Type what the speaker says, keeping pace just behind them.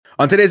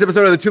On today's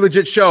episode of the Too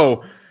Legit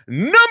Show,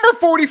 number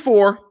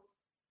 44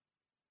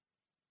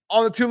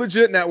 on the Too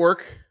Legit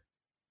Network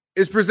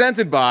is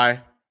presented by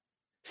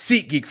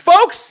SeatGeek.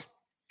 Folks,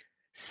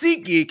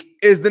 SeatGeek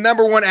is the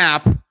number one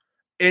app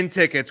in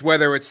tickets,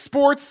 whether it's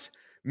sports,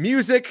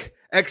 music,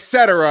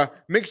 etc.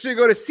 Make sure you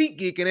go to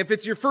SeatGeek, and if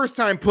it's your first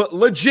time, put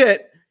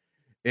legit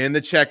in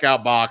the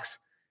checkout box.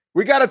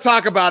 We got to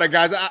talk about it,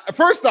 guys.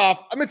 First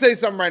off, I'm going to tell you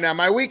something right now.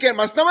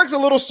 My stomach's a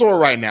little sore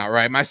right now,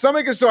 right? My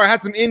stomach is sore. I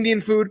had some Indian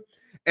food,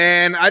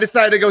 and I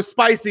decided to go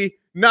spicy.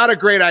 Not a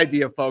great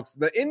idea, folks.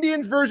 The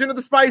Indians version of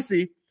the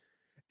spicy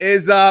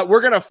is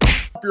we're going to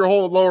up your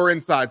whole lower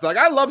inside. So,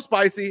 I love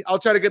spicy. I'll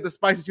try to get the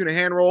spicy tuna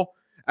hand roll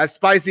as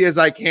spicy as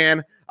I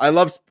can. I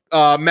love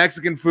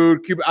Mexican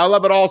food. Cuban. I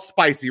love it all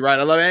spicy, right?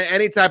 I love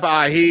any type of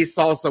ají,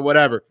 salsa,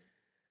 whatever.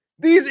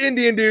 These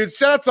Indian dudes,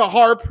 shout out to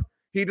Harp.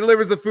 He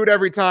delivers the food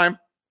every time.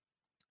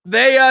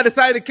 They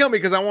decided to kill me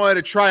because I wanted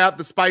to try out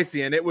the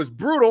spicy, and it was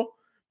brutal,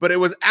 but it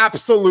was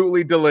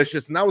absolutely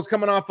delicious. And that was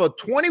coming off a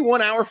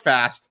 21-hour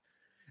fast.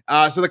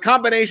 So the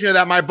combination of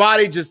that, my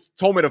body just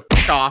told me to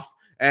fuck off,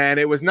 and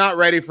it was not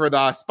ready for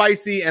the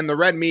spicy and the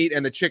red meat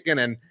and the chicken,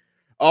 and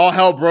all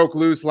hell broke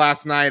loose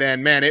last night.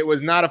 And man, it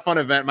was not a fun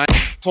event. My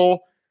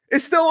asshole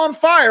is still on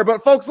fire.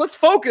 But folks, let's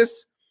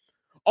focus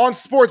on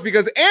sports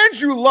because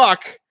Andrew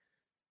Luck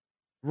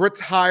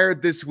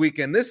retired this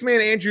weekend. This man,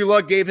 Andrew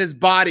Luck, gave his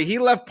body. He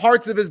left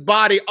parts of his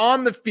body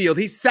on the field.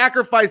 He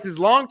sacrificed his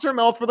long-term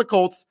health for the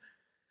Colts.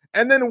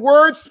 And then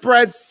word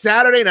spread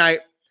Saturday night.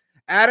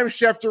 Adam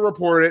Schefter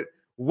reported it.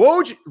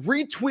 Woj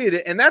retweeted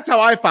it, and that's how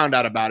I found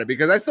out about it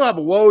because I still have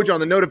a Woj on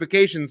the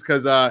notifications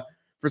because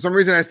for some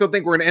reason I still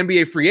think we're in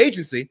NBA free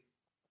agency.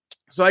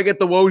 So I get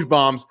the Woj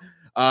bombs.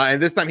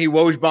 And this time he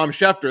Woj bombed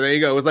Schefter. There you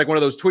go. It was like one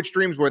of those Twitch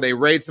streams where they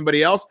raid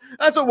somebody else.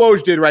 That's what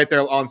Woj did right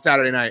there on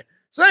Saturday night.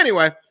 So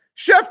anyway,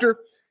 Schefter,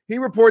 he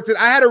reports it.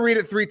 I had to read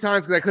it 3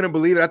 times because I couldn't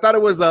believe it. I thought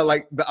it was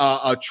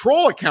a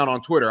troll account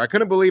on Twitter. I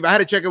couldn't believe it. I had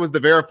to check it was the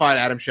verified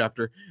Adam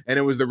Schefter, and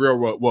it was the real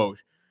Woj.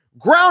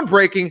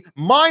 Groundbreaking,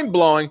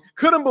 mind-blowing,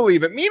 couldn't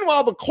believe it.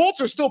 Meanwhile, the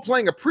Colts are still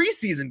playing a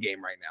preseason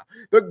game right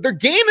now. The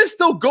game is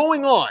still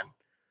going on.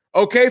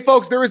 Okay,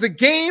 folks, there is a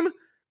game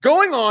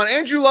going on.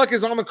 Andrew Luck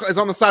is on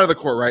the side of the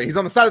court, right? He's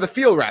on the side of the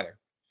field, rather.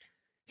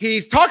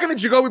 He's talking to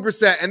Jacoby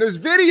Brissett, and there's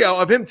video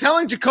of him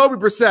telling Jacoby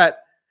Brissett,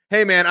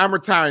 hey, man, I'm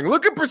retiring.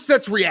 Look at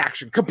Brissett's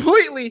reaction.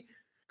 Completely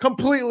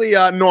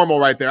normal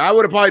right there. I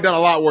would have probably done a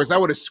lot worse. I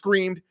would have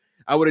screamed.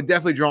 I would have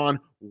definitely drawn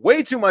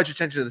way too much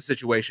attention to the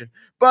situation.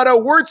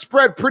 But word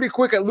spread pretty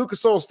quick at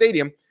Lucas Oil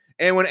Stadium.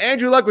 And when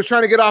Andrew Luck was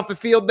trying to get off the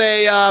field,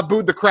 they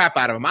booed the crap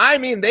out of him. I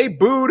mean, they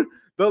booed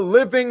the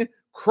living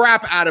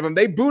crap out of him.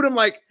 They booed him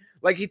like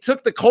he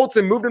took the Colts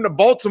and moved him to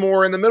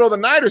Baltimore in the middle of the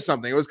night or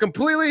something. It was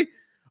completely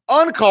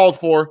uncalled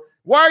for.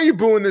 Why are you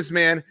booing this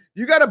man?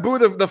 You got to boo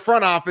the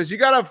front office. You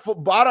got to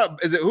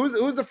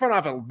who's the front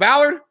office?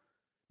 Ballard?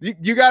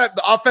 You got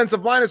the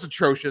offensive line is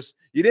atrocious.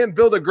 You didn't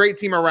build a great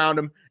team around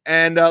him.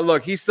 And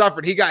look, he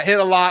suffered. He got hit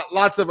a lot,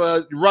 lots of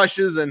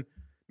rushes and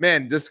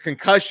man, just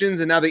concussions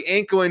and now the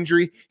ankle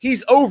injury.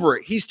 He's over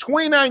it. He's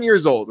 29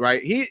 years old,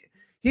 right? He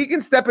can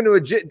step into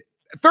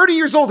 30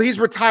 years old. He's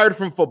retired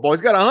from football.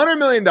 He's got $100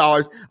 million,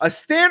 a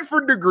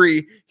Stanford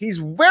degree. He's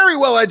very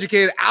well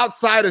educated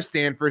outside of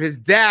Stanford. His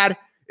dad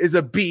is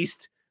a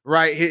beast,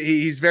 right?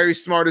 He's very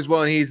smart as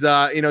well, and he's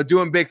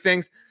doing big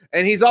things.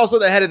 And he's also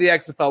the head of the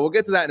XFL. We'll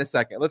get to that in a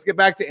second. Let's get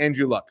back to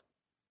Andrew Luck.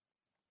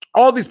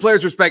 All these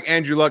players respect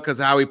Andrew Luck because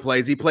of how he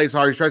plays. He plays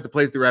hard. He tries to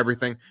play through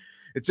everything.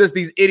 It's just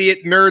these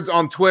idiot nerds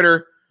on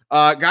Twitter,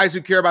 guys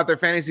who care about their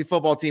fantasy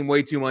football team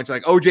way too much,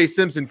 like O.J.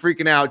 Simpson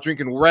freaking out,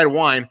 drinking red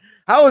wine.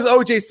 How is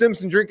O.J.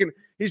 Simpson drinking?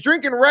 He's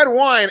drinking red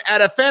wine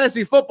at a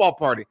fantasy football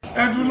party.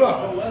 Andrew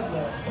Luck,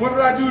 what did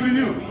I do to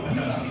you?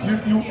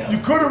 You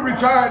could have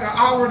retired an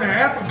hour and a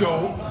half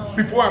ago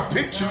before I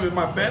picked you in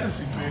my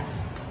fantasy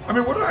picks. I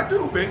mean, what did I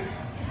do, man?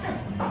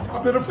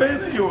 I've been a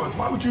fan of yours.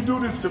 Why would you do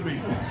this to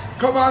me?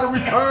 Come out of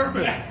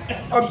retirement.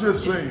 I'm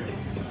just saying.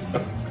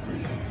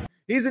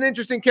 He's an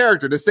interesting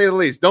character, to say the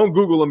least. Don't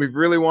Google him if you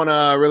really want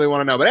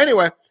to know. But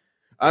anyway,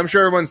 I'm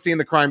sure everyone's seen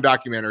the crime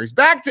documentaries.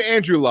 Back to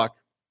Andrew Luck.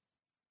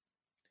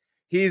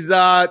 He's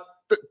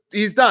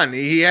done.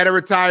 He had to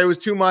retire. It was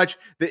too much.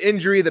 The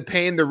injury, the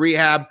pain, the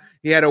rehab.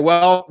 He had a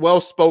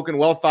well-spoken,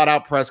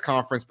 well-thought-out press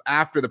conference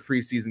after the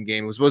preseason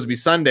game. It was supposed to be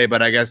Sunday,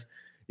 but I guess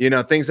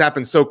things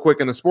happen so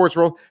quick in the sports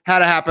world. Had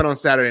to happen on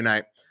Saturday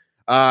night.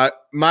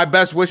 My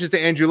best wishes to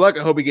Andrew Luck.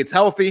 I hope he gets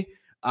healthy.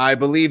 I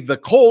believe the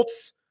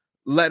Colts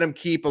let him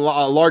keep a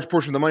large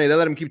portion of the money. They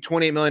let him keep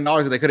 $28 million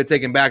that they could have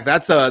taken back.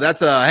 That's Jim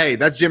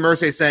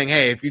Irsay saying,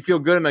 hey, if you feel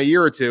good in a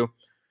year or two,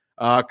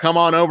 come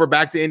on over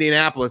back to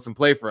Indianapolis and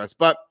play for us.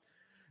 But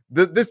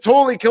this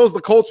totally kills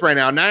the Colts right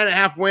now.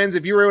 9.5 wins.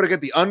 If you were able to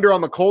get the under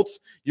on the Colts,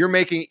 you're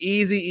making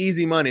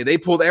easy money. They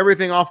pulled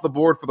everything off the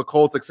board for the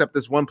Colts except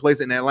this one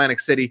place in Atlantic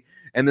City.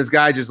 And this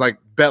guy just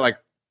bet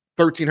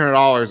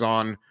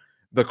 $1,300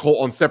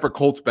 on separate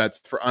Colts bets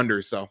for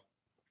under. So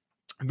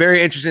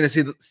very interesting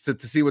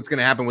to see what's going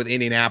to happen with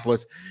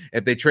Indianapolis.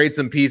 If they trade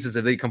some pieces,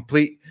 if they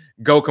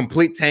go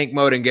complete tank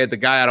mode and get the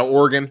guy out of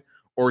Oregon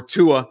or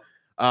Tua,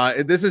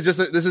 This is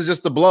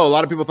just a blow. A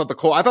lot of people thought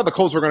I thought the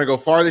Colts were going to go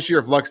far this year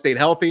if Luck stayed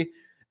healthy,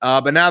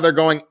 but now they're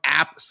going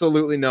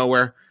absolutely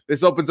nowhere.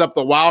 This opens up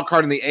the wild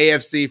card in the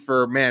AFC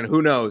for, man,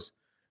 who knows?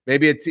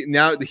 Maybe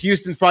now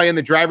Houston's probably in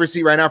the driver's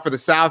seat right now for the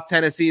South.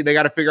 Tennessee, they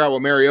got to figure out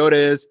what Mariota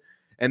is,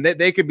 and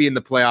they could be in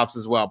the playoffs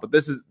as well. But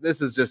this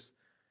is just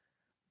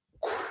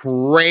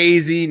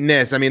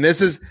craziness. I mean, is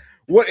this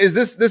one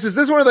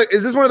of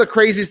the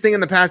craziest thing in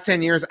the past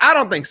 10 years? I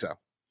don't think so.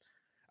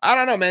 I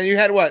don't know, man. You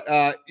had what?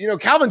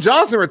 Calvin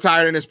Johnson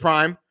retired in his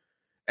prime,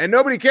 and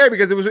nobody cared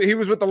because he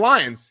was with the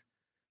Lions.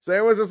 So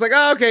it was just like,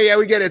 oh, okay, yeah,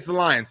 we get it. It's the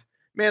Lions.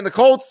 Man, the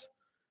Colts,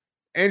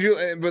 Andrew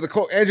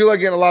Luck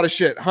getting a lot of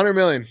shit. $100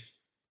 million.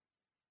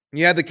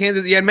 You had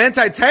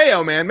Manti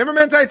Te'o, man. Remember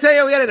Manti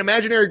Te'o? He had an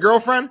imaginary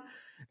girlfriend,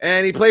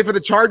 and he played for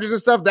the Chargers and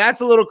stuff. That's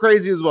a little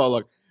crazy as well.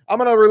 Look, I'm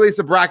going to release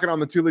a bracket on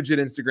the Too Legit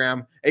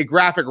Instagram, a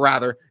graphic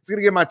rather. It's going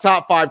to give my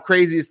top 5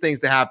 craziest things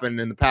to happen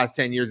in the past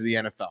 10 years of the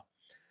NFL.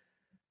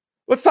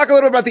 Let's talk a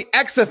little bit about the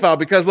XFL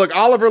because, look,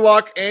 Oliver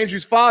Luck,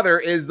 Andrew's father,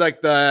 is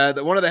like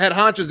the one of the head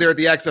honchos there at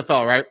the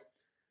XFL, right?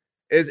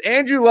 Is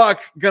Andrew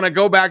Luck going to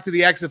go back to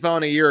the XFL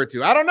in a year or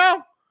two? I don't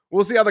know.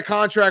 We'll see how the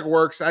contract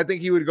works. I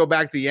think he would go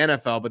back to the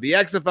NFL, but the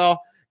XFL,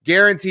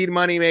 guaranteed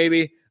money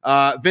maybe.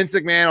 Vince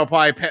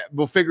McMahon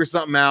will figure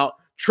something out.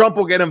 Trump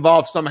will get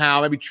involved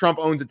somehow. Maybe Trump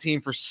owns a team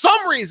for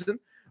some reason,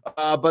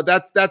 but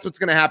that's what's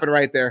going to happen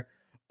right there.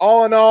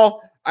 All in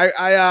all,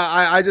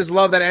 I just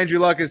love that Andrew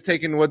Luck is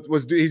taking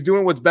he's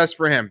doing what's best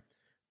for him.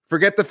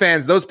 Forget the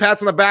fans. Those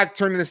pats on the back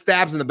turn into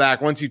stabs in the back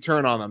once you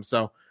turn on them.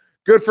 So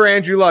good for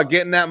Andrew Luck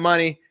getting that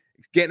money,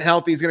 getting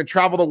healthy. He's going to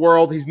travel the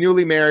world. He's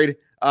newly married.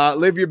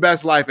 Live your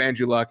best life,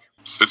 Andrew Luck.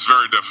 It's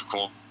very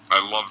difficult.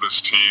 I love this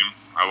team.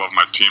 I love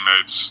my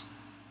teammates,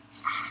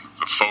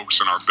 the folks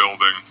in our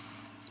building,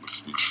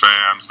 the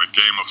fans, the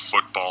game of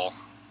football.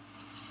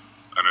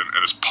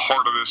 And as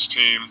part of this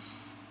team,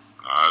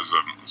 as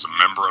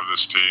a member of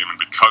this team, and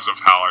because of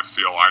how I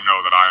feel, I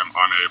know that I am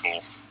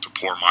unable to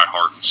pour my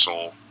heart and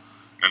soul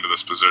into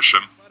this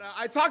position. But,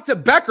 I talked to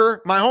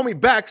Becker, my homie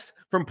Bex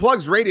from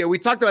Plugs Radio. We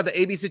talked about the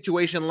AB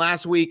situation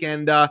last week,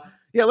 and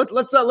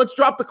let's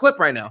drop the clip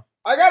right now.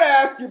 I got to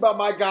ask you about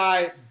my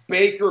guy,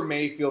 Baker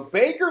Mayfield.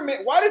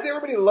 Why does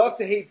everybody love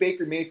to hate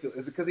Baker Mayfield?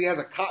 Is it because he has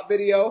a cop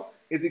video?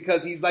 Is it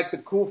because he's like the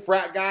cool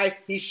frat guy?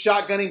 He's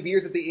shotgunning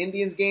beers at the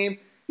Indians game?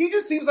 He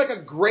just seems like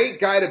a great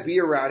guy to be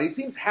around. He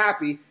seems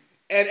happy,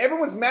 and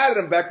everyone's mad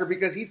at him, Becker,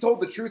 because he told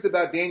the truth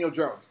about Daniel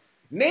Jones.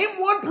 Name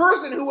one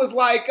person who was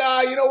like,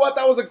 you know what,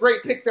 that was a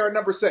great pick there at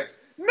number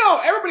 6. No,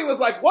 everybody was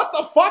like, what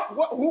the fuck?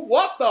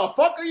 What the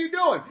fuck are you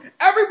doing?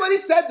 Everybody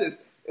said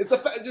this.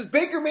 Just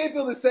Baker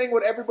Mayfield is saying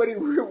what everybody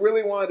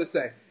really wanted to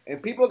say.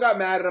 And people got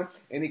mad at him,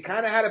 and he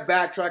kind of had to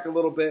backtrack a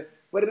little bit,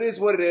 but it is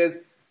what it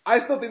is. I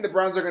still think the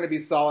Browns are going to be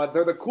solid.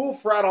 They're the cool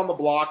frat on the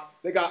block.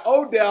 They got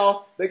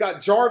Odell. They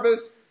got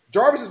Jarvis.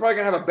 Jarvis is probably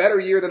going to have a better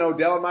year than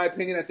Odell, in my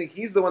opinion. I think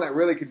he's the one that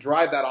really could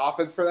drive that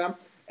offense for them.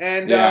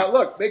 And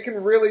look, they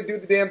can really do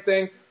the damn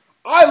thing.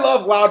 I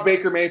love loud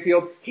Baker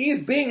Mayfield.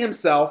 He's being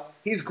himself.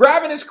 He's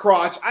grabbing his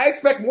crotch. I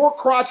expect more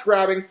crotch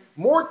grabbing,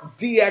 more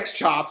DX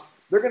chops.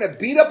 They're going to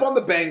beat up on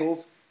the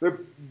Bengals.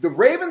 The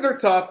Ravens are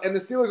tough, and the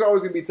Steelers are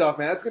always going to be tough,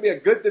 man. That's going to be a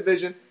good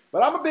division.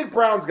 But I'm a big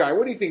Browns guy.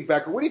 What do you think,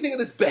 Becker? What do you think of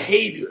this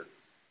behavior?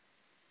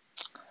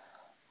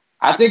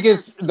 I think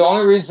it's the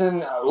only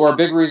reason, or a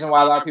big reason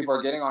why a lot of people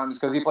are getting on him is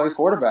because he plays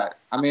quarterback.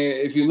 I mean,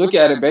 if you look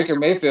at it, Baker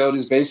Mayfield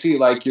is basically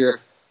like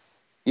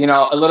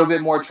a little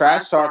bit more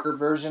trash talker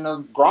version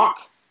of Gronk.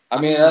 I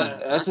mean,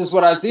 that's just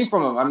what I see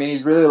from him. I mean,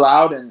 he's really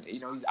loud and,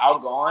 he's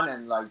outgoing,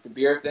 and like the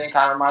beer thing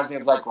kind of reminds me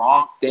of like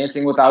Gronk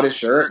dancing without his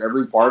shirt at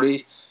every party.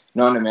 You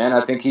know what I mean?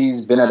 I think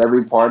he's been at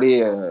every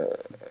party,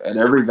 at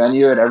every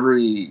venue, at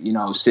every,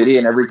 city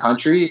in every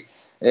country,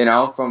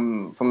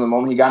 from the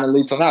moment he got in the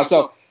league till now.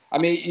 So, I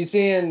mean, you're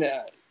seeing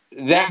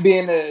that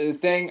being a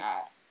thing.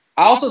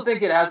 I also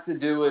think it has to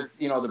do with,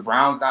 the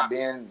Browns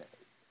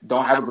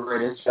don't have a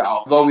great history.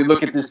 Although we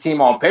look at this team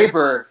on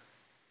paper,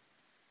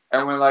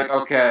 and we're like,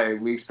 okay,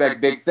 we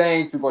expect big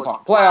things. People are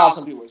talking playoffs.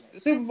 Some people are saying the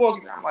Super Bowl.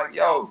 I'm like,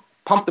 yo,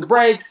 pump the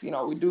brakes.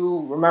 We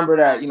do remember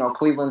that,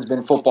 Cleveland's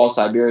been football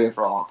Siberia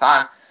for a long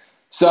time.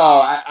 So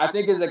I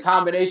think it's a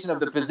combination of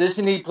the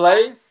position he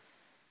plays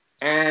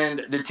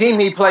and the team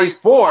he plays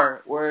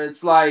for, where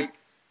it's like,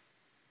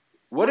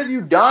 what have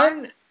you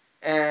done?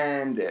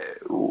 And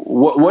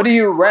what do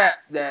you rap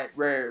that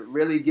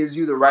really gives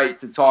you the right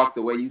to talk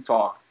the way you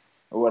talk?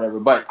 Or whatever.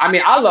 But, I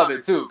mean, I love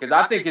it, too, because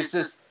I think it's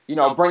just,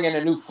 bringing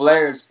a new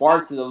flair and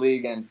spark to the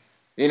league and,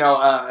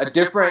 a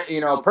different,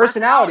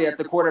 personality at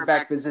the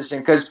quarterback position.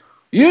 Because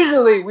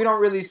usually we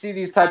don't really see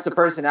these types of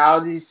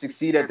personalities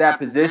succeed at that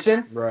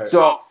position. Right.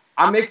 So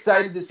I'm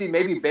excited to see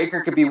maybe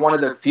Baker could be one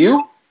of the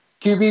few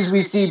QBs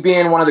we see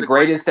being one of the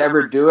greatest to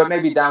ever do it.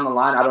 Maybe down the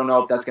line, I don't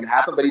know if that's going to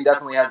happen, but he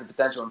definitely has the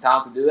potential and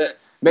talent to do it.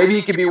 Maybe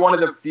he could be one of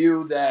the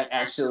few that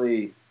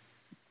actually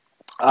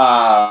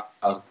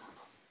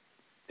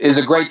is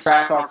a great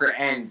track talker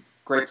and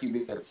great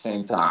QB at the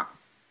same time.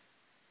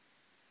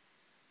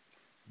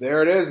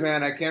 There it is,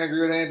 man. I can't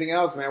agree with anything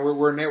else, man.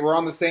 We're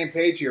on the same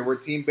page here. We're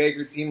Team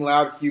Baker, Team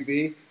Loud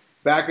QB.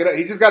 Back it up.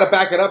 He just got to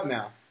back it up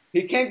now.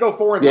 He can't go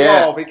 4-12.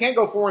 Yeah. He can't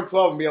go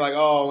 4-12 and be like,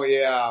 oh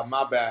yeah,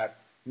 my bad.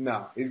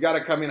 No, he's got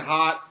to come in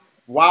hot,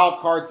 wild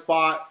card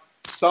spot,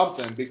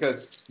 something.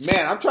 Because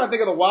man, I'm trying to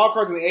think of the wild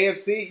cards in the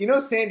AFC. You know,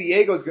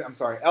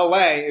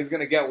 LA is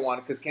going to get one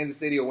because Kansas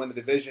City will win the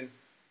division.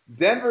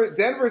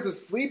 Denver's a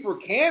sleeper.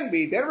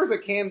 Denver's a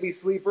can be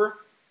sleeper.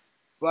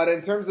 But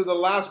in terms of the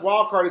last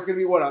wild card, it's going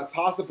to be a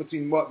toss-up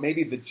between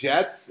maybe the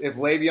Jets if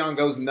Le'Veon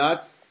goes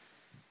nuts,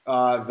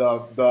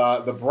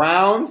 the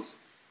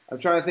Browns. I'm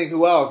trying to think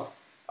who else.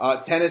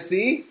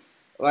 Tennessee.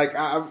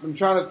 I'm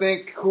trying to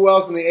think who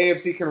else in the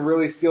AFC can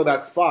really steal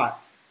that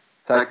spot.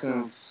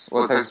 Texans.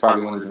 Well, Texans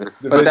probably won the division.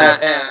 But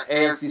that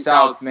AFC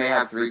South may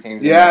have 3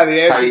 teams. Yeah, the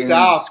AFC Titans,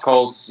 South.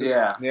 Colts.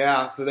 Yeah.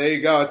 Yeah. So there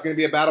you go. It's going to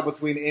be a battle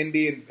between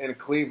Indy and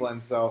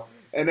Cleveland. So.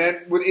 And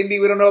then with Indy,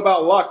 we don't know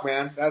about luck,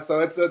 man. It's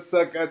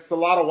a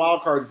lot of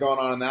wild cards going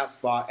on in that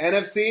spot.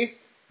 NFC,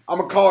 I'm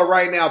gonna call it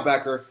right now,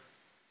 Becker.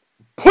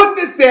 Put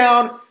this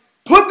down.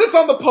 Put this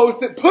on the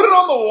post-it. Put it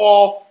on the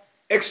wall.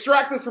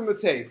 Extract this from the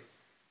tape.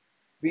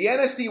 The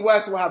NFC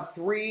West will have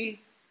 3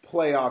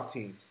 playoff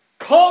teams.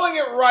 Calling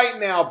it right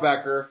now,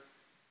 Becker.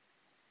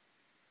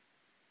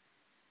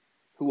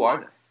 Who are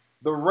they?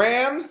 The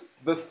Rams,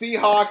 the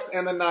Seahawks,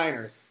 and the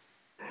Niners.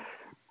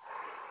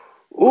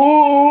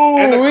 Ooh,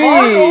 and the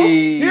Cardinals,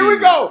 here we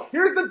go.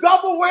 Here's the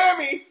double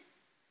whammy.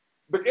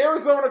 The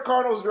Arizona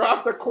Cardinals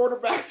draft a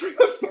quarterback for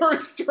the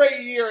 3rd straight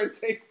year and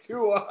take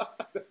Tua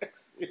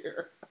next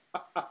year.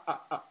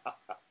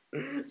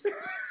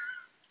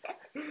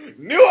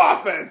 New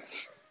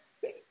offense.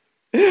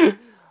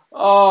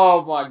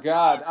 Oh my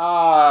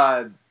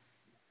God.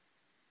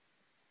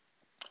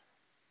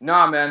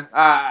 Nah, man.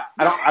 I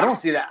don't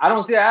see that. I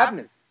don't see that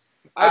happening.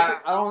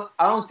 I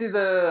don't see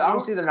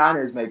the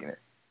Niners making it.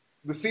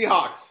 The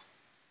Seahawks.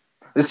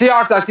 The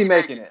Seahawks, I see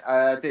making it.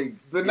 I think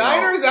the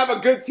Niners have a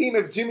good team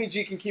if Jimmy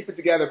G can keep it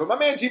together. But my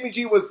man Jimmy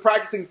G was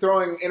practicing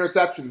throwing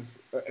interceptions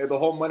the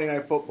whole Monday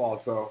Night Football.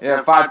 So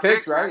yeah, 5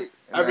 picks, right?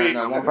 I mean,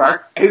 one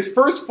practice. His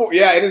first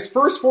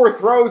 4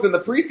 throws in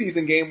the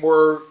preseason game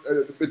were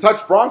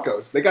touched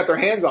Broncos. They got their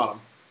hands on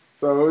him,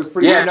 so it was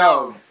pretty. Yeah,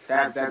 no,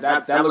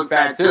 that looked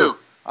bad too.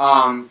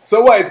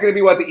 So what? It's going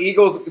to be the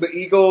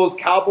Eagles,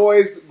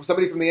 Cowboys,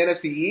 somebody from the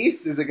NFC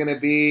East. Is it going to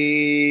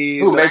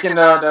be making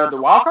the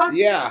wild card?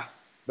 Yeah,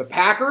 the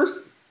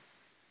Packers.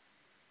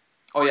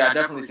 Oh yeah, I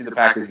definitely see the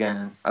Packers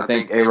getting. I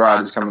think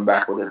A-Rod is coming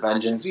back with a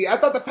vengeance. See, I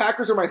thought the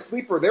Packers were my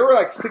sleeper. They were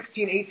like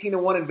 16,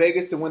 18-1 in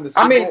Vegas to win the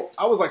Super Bowl.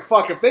 I was like,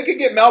 fuck, if they could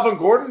get Melvin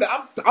Gordon,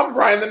 I'm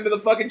riding them to the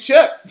fucking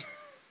ship.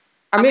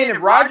 I mean,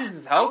 if Rodgers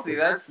is healthy,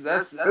 that's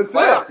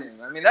playoff team.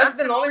 I mean, that's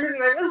been the only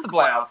reason they missed the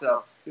playoffs.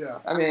 So yeah,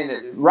 I mean,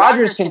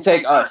 Rodgers can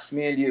take us,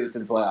 me and you, to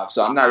the playoffs.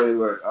 So I'm not really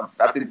worried.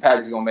 I think the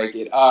Packers are gonna make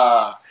it.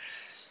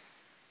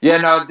 Yeah,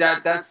 no,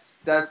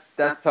 that's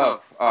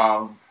tough.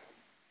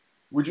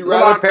 Would you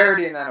rather rather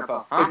parity in the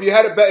NFL? Huh? If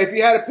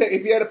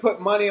you had to put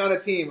money on a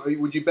team,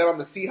 would you bet on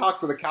the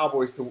Seahawks or the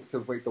Cowboys to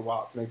make the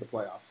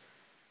playoffs?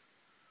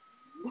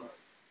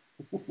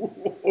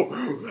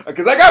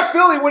 Because I got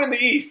Philly winning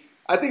the East.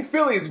 I think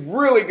Philly's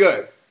really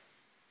good.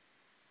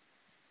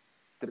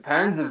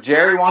 Depends if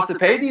Jerry wants to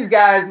pay these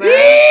guys, man.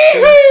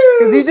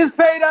 Because he just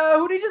paid.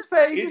 Who did he just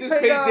pay? He just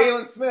paid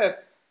Jalen Smith.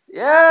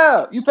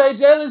 Yeah, you paid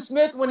Jalen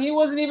Smith when he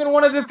wasn't even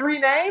one of the 3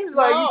 names.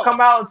 Like, you come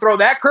out and throw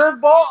that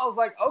curveball. I was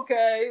like,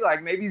 okay,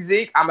 like maybe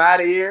Zeke, I'm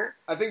out of here.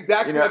 I think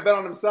Dak's gonna bet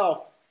on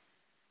himself.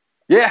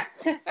 Yeah.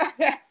 And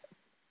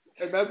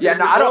that's yeah,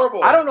 no, I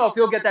don't know if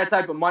he'll get that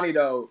type of money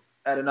though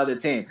at another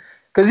team.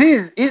 Because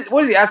he's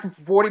what is he asking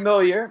for, $40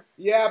 million a year?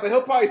 Yeah, but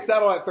he'll probably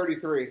settle at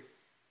 33.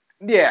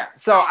 Yeah,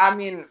 so I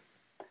mean,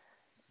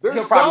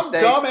 there's some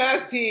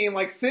dumbass team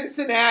like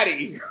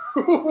Cincinnati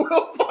who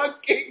will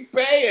fucking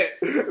pay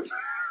it.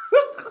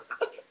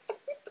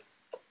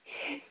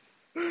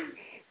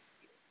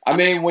 I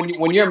mean,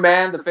 when you're a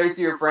man, the face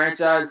of your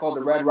franchise called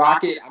the Red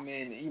Rocket, I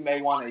mean, you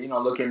may want to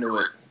look into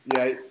it.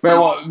 Yeah, may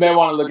want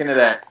to look into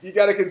that. You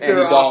got to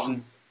consider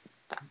options.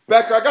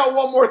 Becker, I got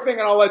one more thing,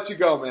 and I'll let you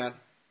go, man.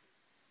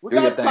 We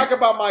got to talk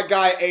about my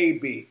guy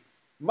AB.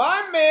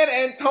 My man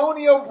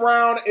Antonio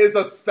Brown is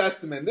a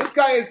specimen. This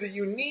guy is a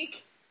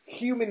unique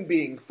human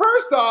being.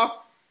 First off,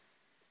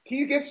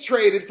 he gets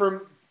traded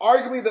from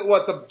arguably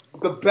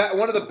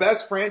one of the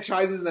best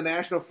franchises in the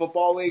National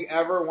Football League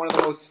ever, one of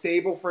the most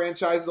stable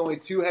franchises, only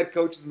 2 head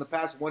coaches in the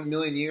past 1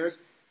 million years,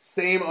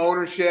 same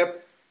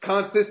ownership,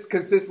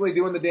 consistently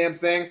doing the damn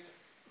thing.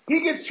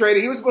 He gets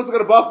traded. He was supposed to go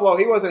to Buffalo.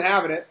 He wasn't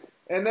having it.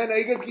 And then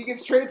he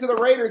gets traded to the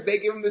Raiders. They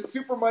give him this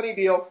super money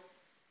deal.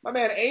 My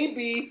man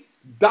AB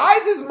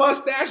dyes his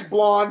mustache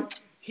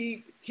blonde.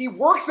 He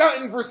works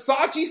out in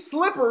Versace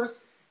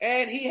slippers,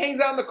 and he hangs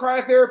out in the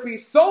cryotherapy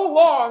so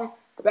long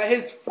that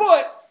his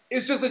foot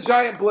is just a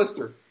giant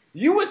blister.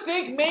 You would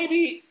think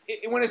maybe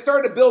when it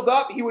started to build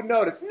up, he would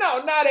notice.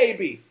 No, not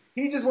AB.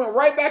 He just went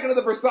right back into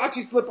the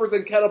Versace slippers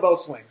and kettlebell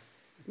swings.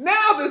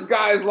 Now this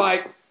guy is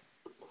like,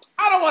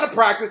 I don't want to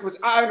practice, which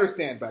I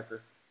understand,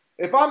 Becker.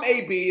 If I'm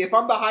AB, if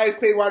I'm the highest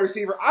paid wide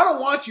receiver, I don't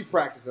want you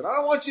practicing. I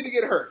don't want you to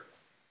get hurt.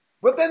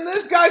 But then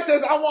this guy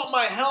says, I want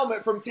my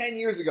helmet from 10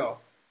 years ago.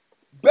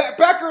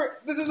 Becker,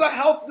 this is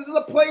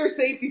a player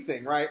safety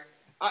thing, right?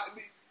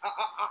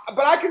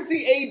 But I can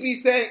see AB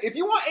saying, if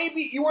you want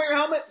you want your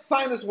helmet,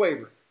 sign this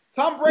waiver.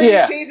 Tom Brady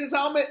changed his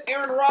helmet.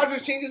 Aaron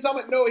Rodgers changed his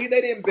helmet. No, they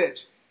didn't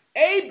bitch.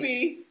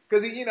 AB,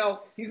 because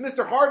he's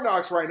Mr. Hard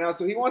Knocks right now,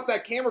 so he wants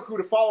that camera crew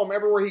to follow him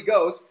everywhere he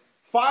goes,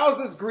 files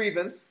this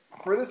grievance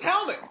for this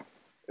helmet.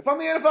 If I'm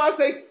the NFL, I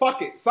say,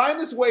 fuck it. Sign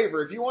this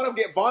waiver. If you want to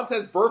get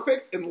Vontaze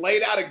Burfict and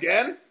laid out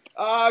again,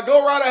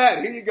 go right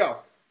ahead. Here you go.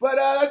 But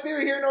that's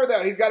neither here nor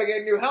there. He's got to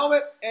get a new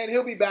helmet, and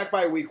he'll be back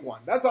by week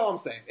 1. That's all I'm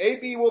saying.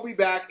 AB will be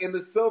back in the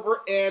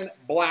silver and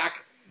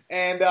black.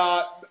 And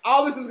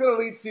all this is going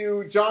to lead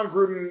to John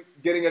Gruden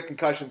getting a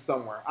concussion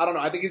somewhere. I don't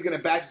know. I think he's going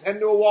to bash his head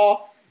into a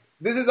wall.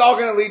 This is all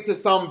going to lead to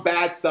some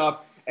bad stuff.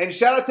 And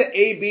shout out to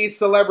AB's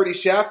celebrity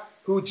chef,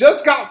 who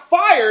just got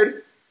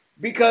fired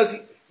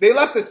because they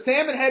left the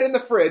salmon head in the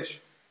fridge,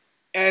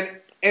 and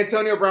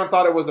Antonio Brown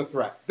thought it was a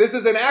threat. This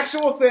is an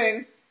actual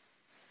thing.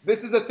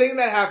 This is a thing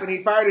that happened.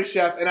 He fired a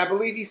chef, and I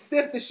believe he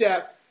stiffed the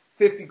chef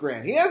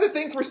 $50,000. He has a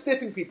thing for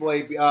stiffing people,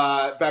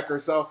 Becker.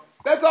 So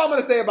that's all I'm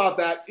going to say about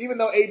that, even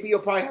though AB will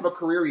probably have a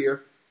career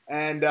year.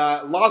 And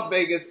Las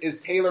Vegas is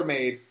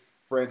tailor-made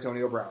for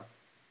Antonio Brown.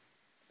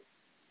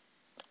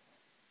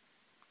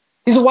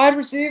 He's a wide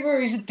receiver.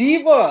 He's a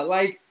diva.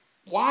 Like,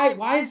 why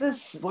is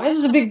this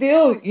a big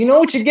deal? You know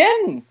what you're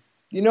getting.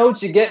 You know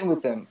what you're getting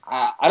with him.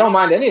 I don't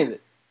mind any of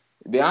it.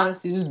 To be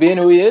honest, he's just being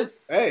who he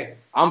is. Hey.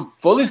 I'm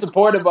fully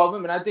supportive of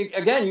him, and I think,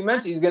 again, you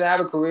mentioned he's going to have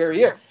a career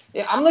year.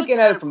 Yeah, I'm looking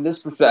at it from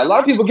this perspective. A lot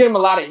of people give him a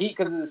lot of heat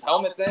because of this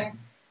helmet thing.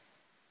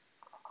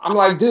 I'm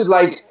like, dude,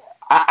 like,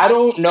 I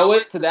don't know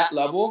it to that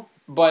level,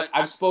 but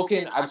I've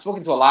spoken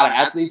to a lot of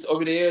athletes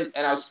over the years,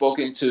 and I've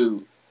spoken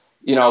to,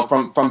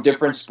 from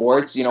different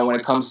sports, when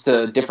it comes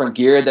to different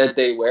gear that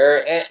they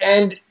wear.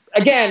 And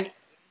again,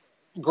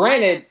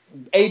 granted,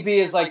 AB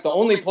is like the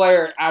only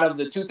player out of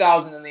the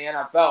 2,000 in the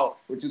NFL,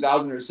 or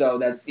 2,000 or so,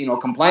 that's,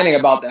 complaining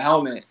about the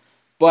helmet.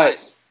 But,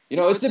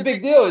 it's a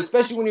big deal,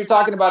 especially when you're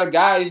talking about a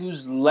guy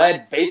who's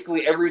led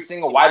basically every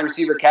single wide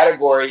receiver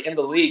category in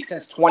the league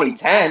since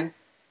 2010.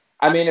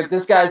 I mean, if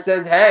this guy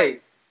says,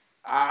 hey,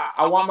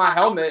 I want my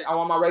helmet, I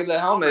want my regular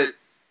helmet,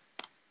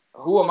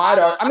 who am I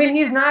to? I mean,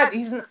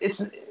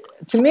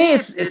 to me,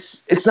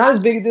 it's not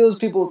as big a deal as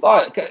people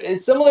thought.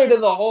 It's similar to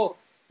the whole,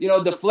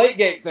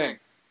 Deflategate thing.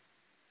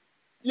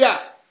 Yeah.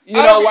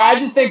 I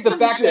just think the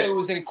fact that it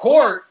was in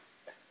court,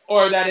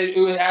 or that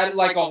it had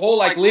like a whole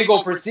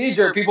legal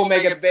procedure, people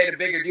make a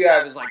bigger deal out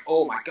of it. It's like,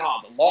 oh my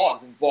God, the law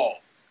is involved.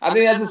 I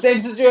think that's the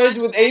same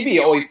situation with AB.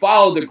 Oh, he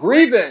filed the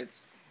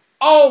grievance.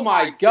 Oh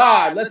my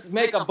God, let's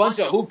make a bunch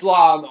of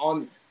hoopla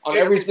on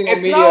every single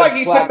media platform.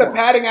 It's not like he took the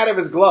padding out of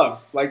his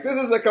gloves. Like, this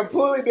is a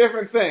completely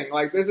different thing.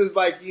 Like, this is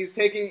like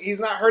he's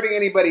not hurting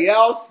anybody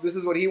else. This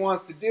is what he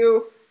wants to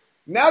do.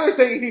 Now they're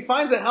saying if he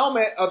finds a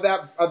helmet of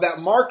that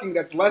marking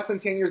that's less than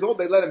 10 years old,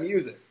 they let him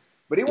use it.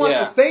 But he wants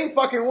the same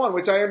fucking one,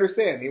 which I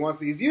understand.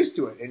 He's used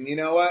to it. And you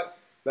know what?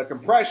 The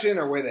compression,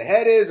 or where the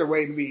head is, or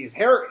where maybe his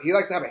hair, he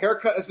likes to have a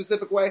haircut a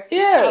specific way.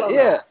 Yeah,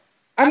 yeah.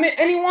 I mean,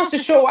 and he wants to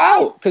show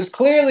out, because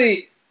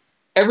clearly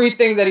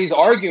everything that he's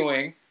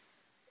arguing,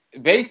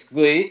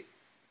 basically,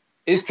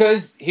 is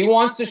because he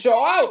wants to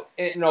show out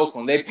in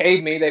Oakland. They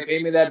paid me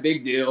that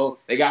big deal.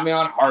 They got me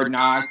on Hard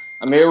Knocks.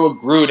 I'm here with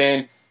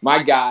Gruden,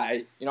 my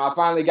guy. I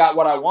finally got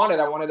what I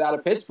wanted. I wanted out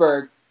of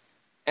Pittsburgh.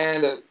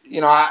 And,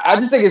 I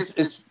just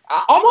think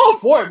I'm all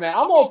for it, man.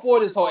 I'm all for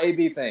this whole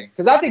AB thing.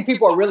 Because I think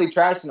people are really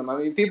trashing him.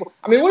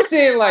 We're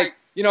seeing,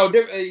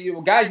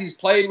 guys he's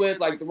played with,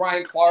 like the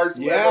Ryan Clarks,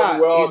 he's not a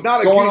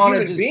going good on human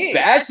and just being.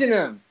 bashing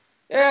him.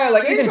 Yeah,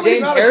 like saying even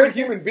James not Harrison. A good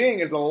human being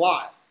is a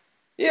lot.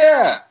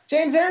 Yeah.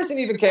 James Harrison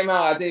even came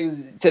out, I think it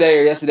was today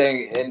or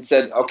yesterday, and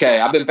said, okay,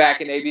 I've been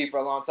backing AB for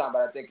a long time,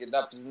 but I think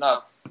enough is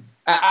enough.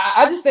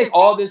 I just think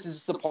all this is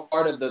just a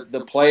part of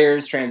the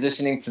players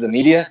transitioning to the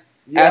media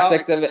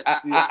aspect of it.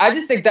 I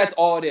just think that's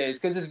all it is,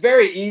 because it's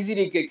very easy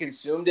to get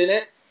consumed in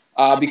it,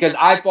 because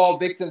I fall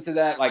victim to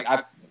that.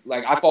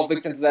 I fall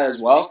victim to that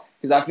as well,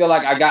 because I feel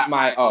like I got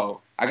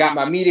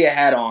my media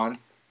hat on.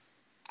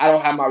 I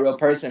don't have my real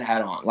person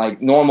hat on,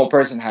 like normal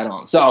person hat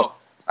on. So,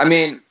 I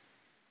mean,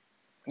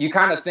 you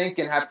kind of think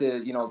and have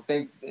to,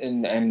 think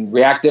and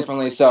react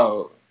differently.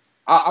 So,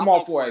 I'm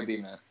all for AB,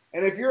 man.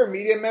 And if you're a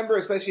media member,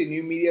 especially a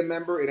new media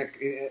member,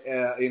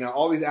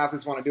 all these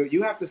athletes want to do it.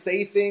 You have to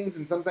say things,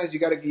 and sometimes you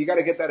got to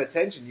get that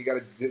attention. You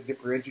got to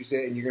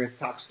differentiate, and you're going to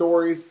talk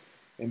stories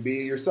and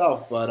be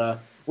yourself. But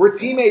we're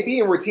Team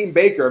AB and we're Team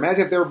Baker.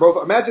 Imagine if they were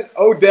both. Imagine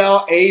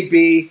Odell,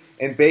 AB,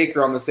 and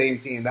Baker on the same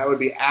team. That would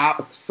be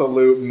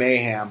absolute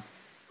mayhem.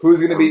 Who's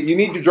going to be? You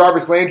need your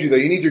Jarvis Landry though.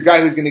 You need your guy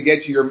who's going to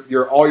get you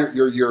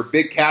your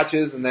big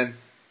catches, and then.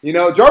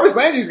 Jarvis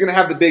Landry's going to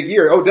have the big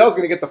year. Odell's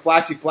going to get the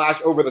flashy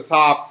flash over the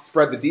top,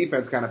 spread the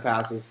defense kind of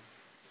passes.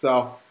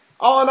 So,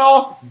 all in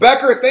all,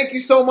 Becker, thank you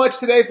so much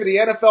today for the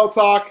NFL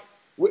talk.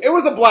 It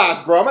was a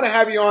blast, bro. I'm going to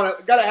have you on.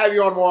 Got to have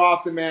you on more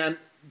often, man.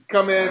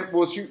 Come in.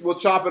 We'll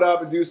chop it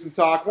up and do some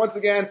talk. Once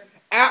again,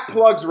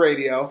 @Plugs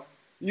Radio.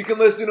 You can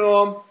listen to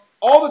them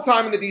all the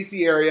time in the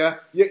DC area.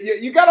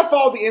 You got to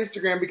follow the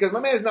Instagram because my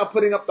man is now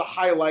putting up the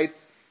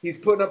highlights. He's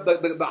putting up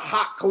the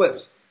hot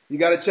clips. You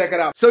got to check it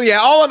out. So, yeah,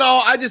 all in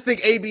all, I just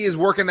think AB is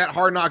working that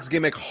Hard Knocks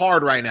gimmick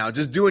hard right now,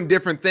 just doing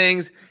different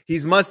things.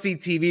 He's must-see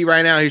TV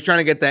right now. He's trying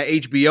to get that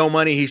HBO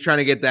money. He's trying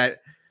to get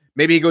that.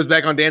 Maybe he goes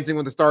back on Dancing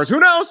with the Stars. Who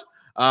knows?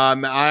 I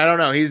don't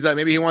know. He's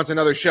maybe he wants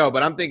another show,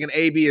 but I'm thinking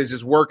AB is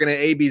just working it.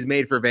 AB's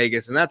made for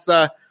Vegas, and that's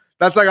all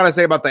I got to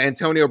say about the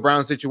Antonio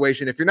Brown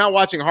situation. If you're not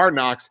watching Hard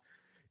Knocks,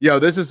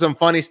 this is some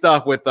funny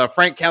stuff with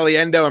Frank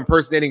Caliendo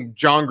impersonating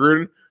John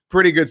Gruden.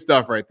 Pretty good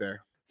stuff right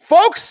there.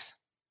 Folks,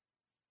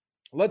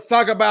 let's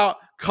talk about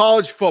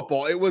college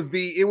football. It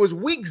was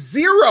week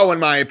 0, in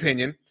my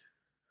opinion,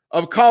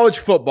 of college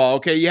football.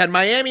 Okay, you had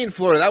Miami and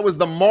Florida. That was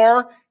the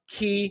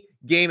marquee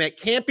game at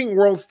Camping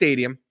World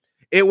Stadium.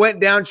 It went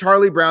down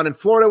Charlie Brown, and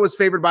Florida was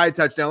favored by a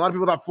touchdown. A lot of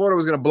people thought Florida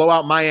was going to blow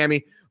out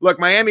Miami. Look,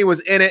 Miami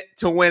was in it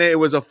to win it. It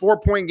was a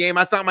 4-point game.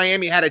 I thought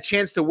Miami had a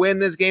chance to win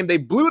this game. They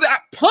blew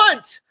that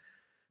punt.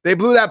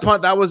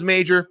 That was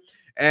major.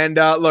 And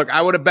look,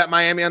 I would have bet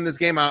Miami on this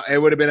game. It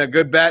would have been a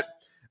good bet.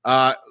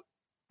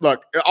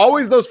 Look,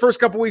 always those first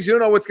couple weeks, you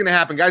don't know what's going to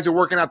happen. Guys are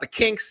working out the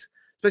kinks,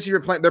 especially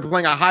if they're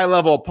playing a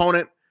high-level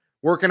opponent,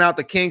 working out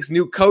the kinks,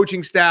 new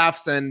coaching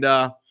staffs, and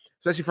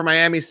especially for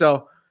Miami.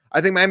 So I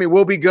think Miami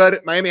will be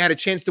good. Miami had a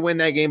chance to win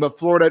that game, but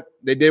Florida,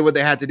 they did what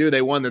they had to do.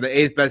 They won. They're the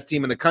 8th best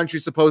team in the country,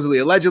 supposedly,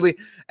 allegedly.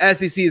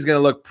 SEC is going to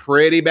look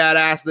pretty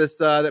badass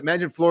this.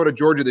 Imagine Florida,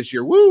 Georgia this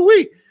year.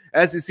 Woo-wee.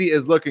 SEC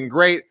is looking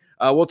great.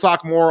 We'll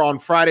talk more on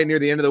Friday near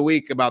the end of the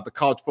week about the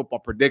college football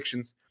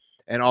predictions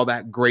and all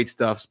that great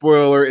stuff.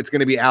 Spoiler, it's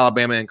going to be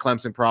Alabama and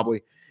Clemson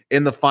probably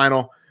in the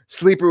final.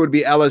 Sleeper would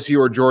be LSU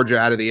or Georgia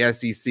out of the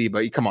SEC,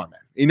 but come on, man.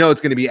 You know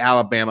it's going to be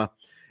Alabama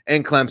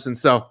and Clemson.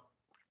 So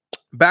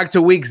back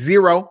to week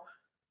 0.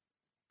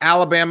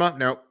 Alabama.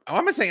 No, why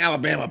am I saying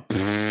Alabama?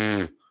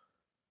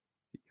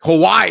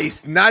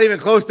 Hawaii's not even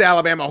close to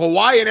Alabama.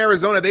 Hawaii and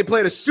Arizona, they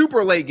played a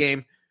super late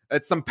game.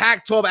 It's some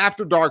Pac-12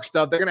 after dark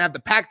stuff. They're going to have the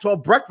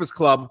Pac-12 Breakfast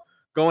Club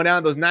going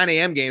down those 9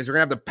 a.m. games. We're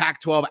going to have the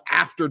Pac-12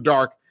 after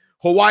dark.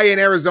 Hawaii and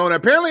Arizona.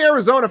 Apparently,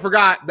 Arizona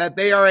forgot that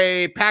they are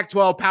a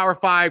Pac-12 Power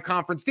 5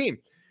 conference team.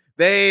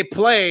 They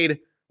played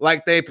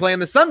like they play in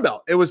the Sun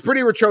Belt. It was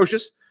pretty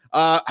atrocious.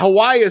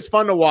 Hawaii is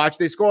fun to watch.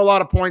 They score a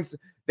lot of points.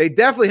 They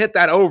definitely hit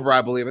that over,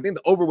 I believe. I think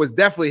the over was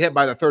definitely hit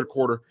by the third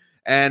quarter.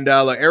 And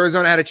look,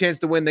 Arizona had a chance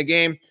to win the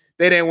game.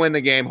 They didn't win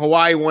the game.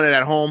 Hawaii won it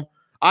at home.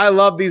 I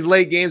love these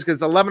late games because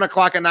it's 11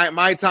 o'clock at night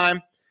my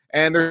time,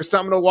 and there's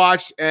something to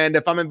watch. And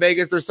if I'm in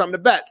Vegas, there's something to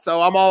bet.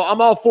 So I'm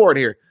all for it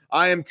here.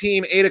 I am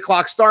team 8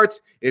 o'clock starts.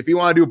 If you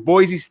want to do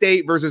Boise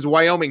State versus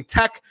Wyoming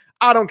Tech,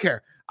 I don't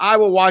care. I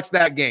will watch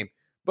that game.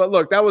 But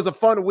look, that was a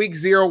fun week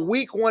 0.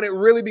 Week 1, it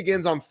really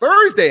begins on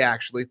Thursday,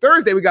 actually.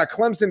 Thursday, we got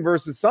Clemson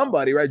versus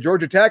somebody, right?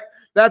 Georgia Tech.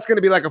 That's going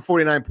to be like a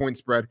 49-point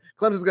spread.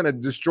 Clemson's going to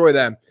destroy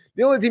them.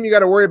 The only team you got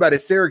to worry about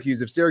is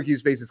Syracuse if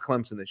Syracuse faces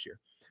Clemson this year.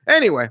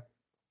 Anyway,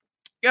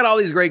 got all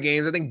these great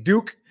games. I think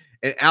Duke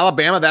and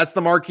Alabama, that's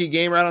the marquee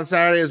game right on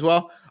Saturday as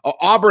well.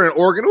 Auburn and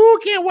Oregon. Ooh,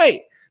 can't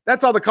wait.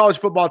 That's all the college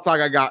football talk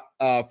I got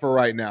for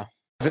right now.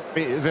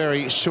 Very,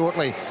 very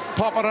shortly.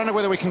 Pop, I don't know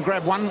whether we can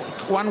grab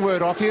one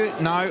word off you.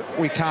 No,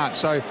 we can't.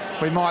 So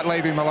we might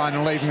leave him alone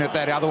and leave him at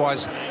that.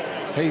 Otherwise,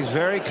 he's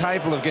very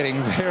capable of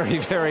getting very,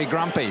 very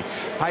grumpy.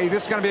 Hey,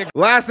 this is going to be a...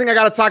 Last thing I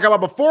got to talk about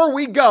before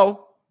we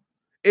go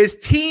is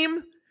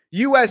Team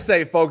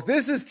USA, folks.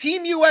 This is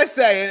Team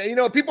USA.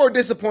 And, people are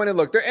disappointed.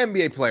 Look, they're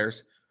NBA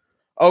players.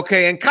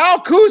 Okay, and Kyle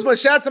Kuzma,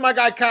 shout out to my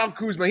guy Kyle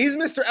Kuzma. He's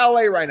Mr.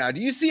 LA right now. Do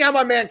you see how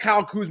my man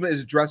Kyle Kuzma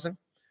is dressing?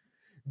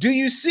 Do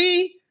you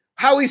see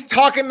how he's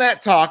talking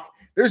that talk?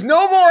 There's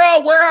no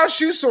more warehouse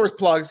shoe source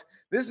plugs.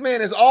 This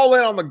man is all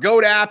in on the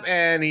GOAT app,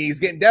 and he's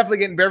definitely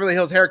getting Beverly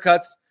Hills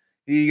haircuts.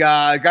 He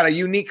got a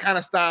unique kind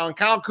of style. And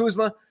Kyle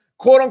Kuzma,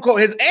 quote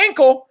unquote, his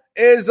ankle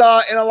is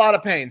in a lot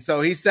of pain.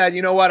 So he said,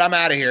 you know what? I'm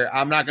out of here.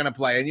 I'm not going to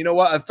play. And you know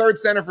what? A third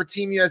center for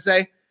Team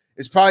USA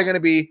is probably going to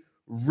be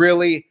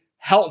really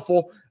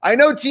helpful. I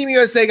know Team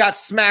USA got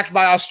smacked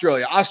by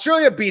Australia.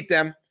 Australia beat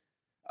them.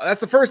 That's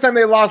the first time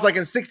they lost like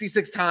in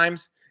 66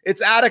 times.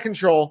 It's out of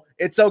control.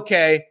 It's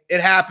okay.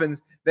 It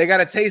happens. They got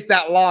to taste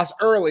that loss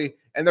early,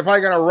 and they're probably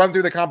going to run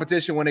through the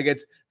competition when it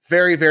gets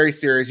very, very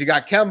serious. You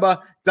got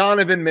Kemba,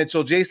 Donovan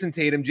Mitchell, Jason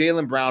Tatum,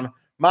 Jaylen Brown,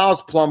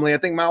 Miles Plumlee. I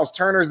think Miles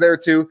Turner's there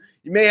too.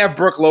 You may have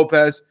Brooke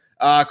Lopez.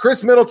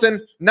 Chris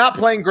Middleton, not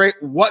playing great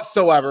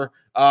whatsoever.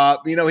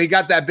 He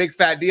got that big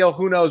fat deal.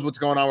 Who knows what's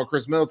going on with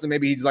Chris Middleton?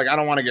 Maybe he's like, I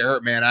don't want to get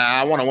hurt, man.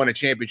 I want to win a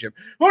championship.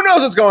 Who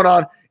knows what's going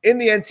on? In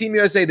the end, Team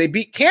USA, they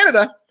beat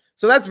Canada.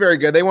 So that's very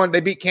good.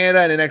 They beat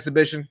Canada in an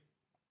exhibition.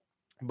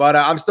 But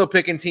I'm still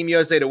picking Team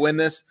USA to win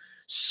this.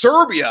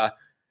 Serbia,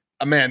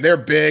 man, they're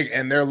big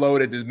and they're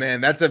loaded. Man,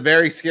 that's a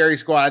very scary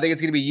squad. I think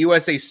it's going to be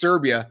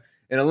USA-Serbia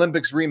in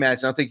Olympics rematch.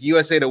 And I'll take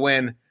USA to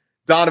win.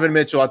 Donovan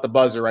Mitchell at the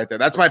buzzer right there.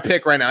 That's my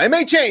pick right now. It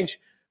may change,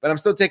 but I'm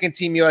still taking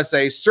Team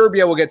USA.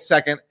 Serbia will get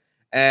second.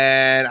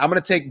 And I'm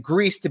going to take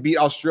Greece to beat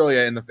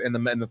Australia in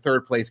the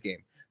third place game.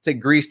 Take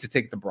Greece to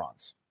take the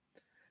bronze.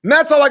 And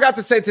that's all I got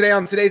to say today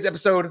on today's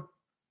episode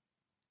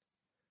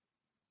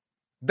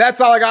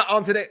That's all I got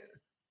on today.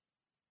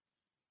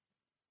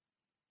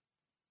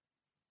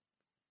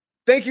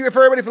 Thank you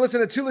for everybody for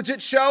listening to Too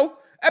Legit Show,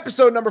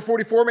 episode number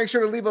 44. Make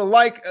sure to leave a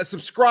like, a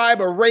subscribe,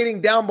 a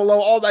rating down below,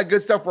 all that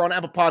good stuff. We're on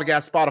Apple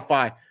Podcasts,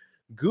 Spotify,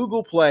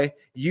 Google Play,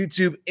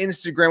 YouTube,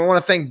 Instagram. I want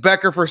to thank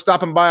Becker for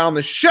stopping by on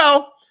the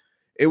show.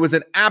 It was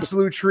an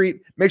absolute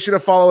treat. Make sure to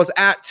follow us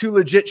at Too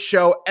Legit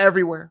Show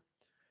everywhere.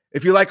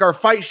 If you like our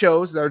fight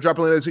shows that are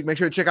dropping later this week, make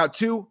sure to check out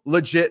Too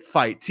Legit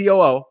Fight,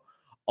 TOO,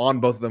 on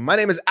both of them. My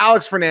name is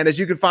Alex Fernandez.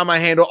 You can find my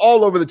handle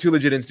all over the Too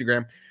Legit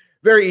Instagram.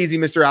 Very easy,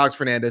 Mr. Alex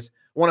Fernandez.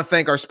 I want to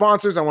thank our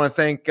sponsors. I want to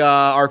thank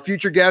our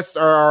future guests,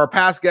 our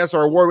past guests,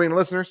 our award-winning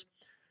listeners.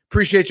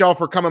 Appreciate y'all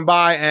for coming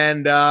by,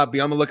 and be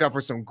on the lookout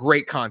for some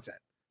great content.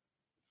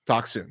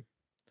 Talk soon.